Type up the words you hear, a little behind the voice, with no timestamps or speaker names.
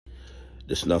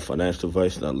This is not financial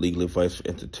advice, not legal advice, for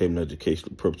entertainment,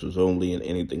 educational purposes only, and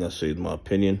anything I say is my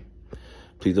opinion.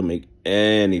 Please don't make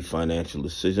any financial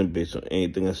decision based on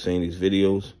anything I say in these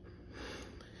videos.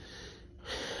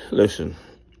 Listen,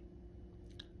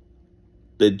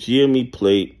 the GME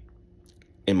play,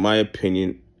 in my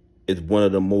opinion, is one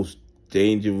of the most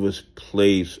dangerous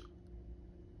plays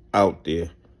out there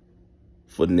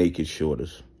for naked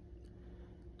shorters.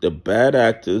 The bad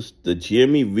actors, the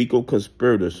GME RICO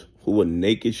conspirators who were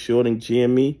naked shorting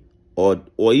GME or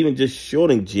even just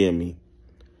shorting GME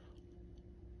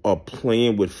are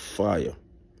playing with fire,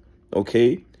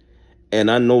 okay?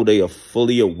 And I know they are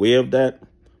fully aware of that,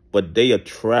 but they are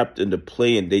trapped in the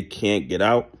play and they can't get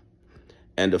out.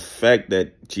 And the fact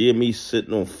that GME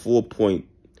sitting on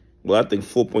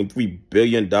 $4.3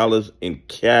 billion in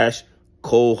cash,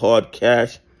 cold hard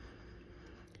cash,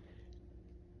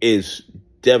 is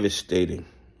devastating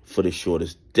for the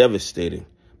shorters. Devastating.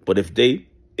 But if they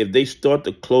start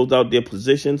to close out their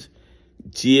positions,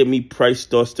 GME price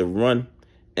starts to run,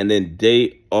 and then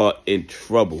they are in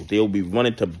trouble. They'll be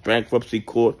running to bankruptcy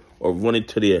court or running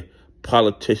to their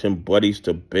politician buddies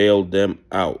to bail them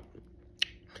out.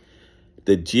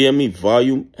 The GME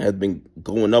volume has been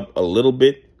going up a little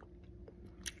bit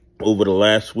over the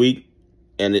last week,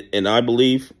 and I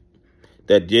believe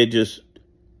that they're just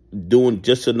doing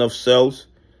just enough sells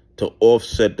to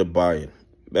offset the buying.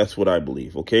 That's what I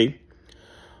believe, okay?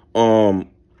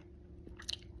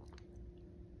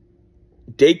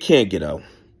 They can't get out.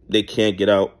 They can't get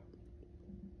out.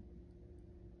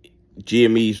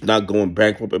 GME's not going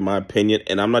bankrupt, in my opinion,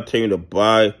 and I'm not telling you to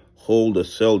buy, hold, or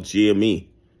sell GME,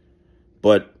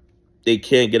 but they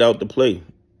can't get out the play.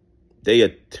 They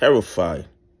are terrified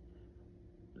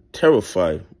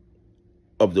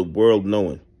of the world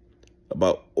knowing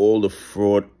about all the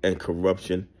fraud and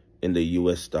corruption in the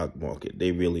U.S. stock market.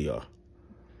 They really are.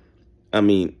 I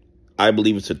mean, I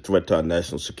believe it's a threat to our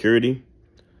national security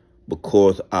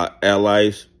because our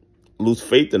allies lose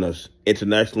faith in us.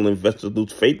 International investors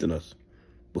lose faith in us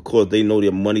because they know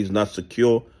their money's not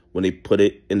secure when they put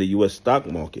it in the U.S. stock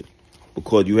market,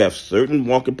 because you have certain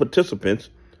market participants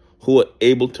who are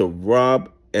able to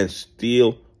rob and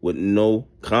steal with no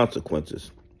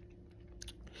consequences.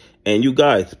 And you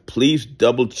guys, please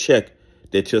double check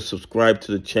that you're subscribed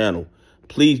to the channel.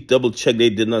 Please double check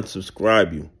they did not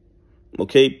subscribe you.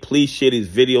 Okay? Please share these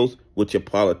videos with your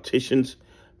politicians,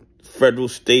 federal,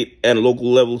 state, and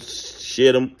local levels.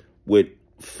 Share them with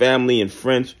family and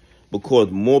friends,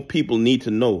 because more people need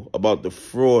to know about the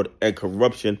fraud and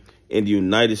corruption in the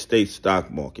United States stock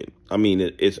market. I mean,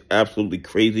 it's absolutely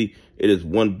crazy. It is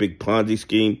one big Ponzi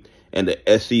scheme, and the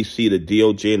SEC, the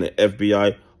DOJ, and the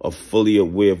FBI are fully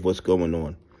aware of what's going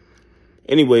on.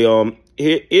 Anyway,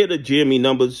 here are the GME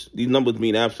numbers. These numbers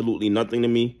mean absolutely nothing to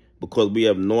me because we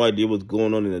have no idea what's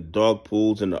going on in the dog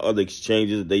pools and the other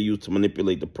exchanges that they use to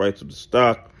manipulate the price of the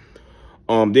stock.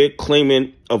 They're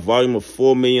claiming a volume of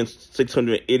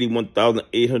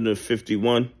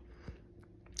 4,681,851.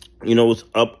 You know, it's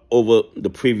up over the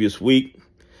previous week.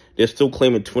 They're still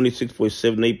claiming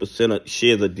 26.78% of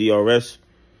shares of DRS.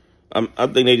 I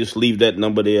think they just leave that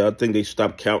number there. I think they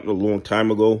stopped counting a long time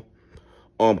ago.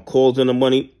 Calls in the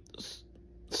money,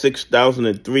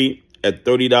 6,003 at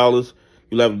 $30.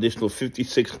 You'll have additional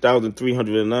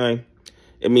 56,309.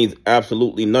 It means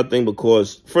absolutely nothing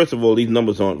because, first of all, these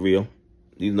numbers aren't real.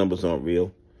 These numbers aren't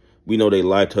real. We know they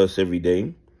lie to us every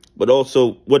day. But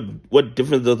also, what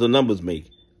difference does the numbers make?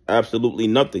 Absolutely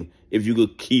nothing. If you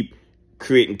could keep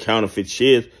creating counterfeit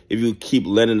shares, if you keep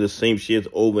lending the same shares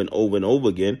over and over and over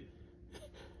again,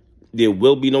 there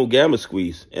will be no gamma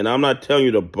squeeze. And I'm not telling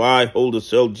you to buy, hold, or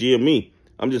sell GME.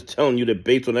 I'm just telling you that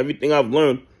based on everything I've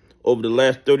learned over the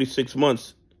last 36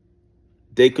 months,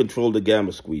 they control the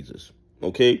gamma squeezes,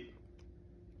 okay?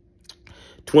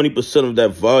 20% of that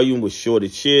volume was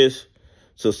shorted shares.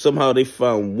 So somehow they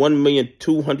found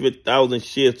 1,200,000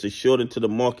 shares to short into the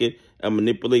market and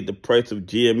manipulate the price of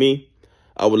GME.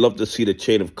 I would love to see the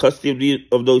chain of custody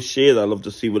of those shares. I'd love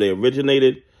to see where they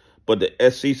originated. But the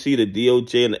SEC, the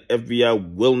DOJ, and the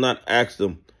FBI will not ask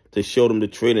them to show them the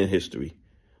trading history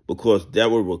because that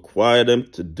will require them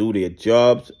to do their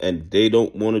jobs, and they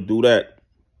don't want to do that.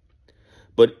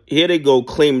 But here they go,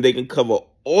 claiming they can cover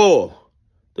all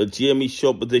the GME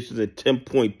short positions at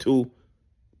 10.2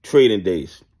 trading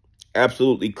days.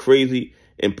 Absolutely crazy,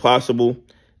 impossible,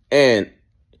 and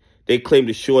they claim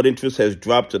the short interest has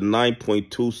dropped to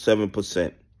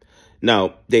 9.27%.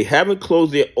 Now, they haven't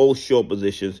closed their old short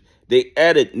positions. They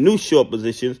added new short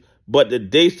positions, but the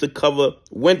days to cover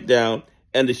went down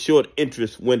and the short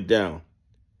interest went down.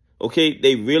 Okay,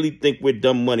 they really think we're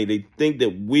dumb money. They think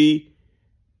that we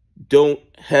don't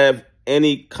have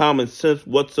any common sense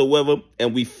whatsoever,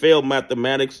 and we failed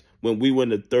mathematics when we were in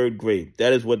the 3rd grade.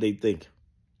 That is what they think.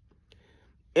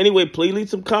 Anyway, please leave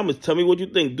some comments. Tell me what you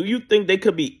think. Do you think they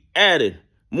could be added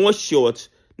more shorts,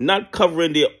 not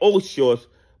covering their old shorts,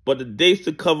 but the days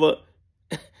to cover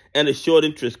and the short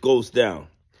interest goes down?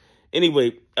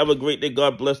 Anyway, have a great day.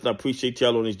 God bless, and I appreciate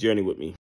y'all on this journey with me.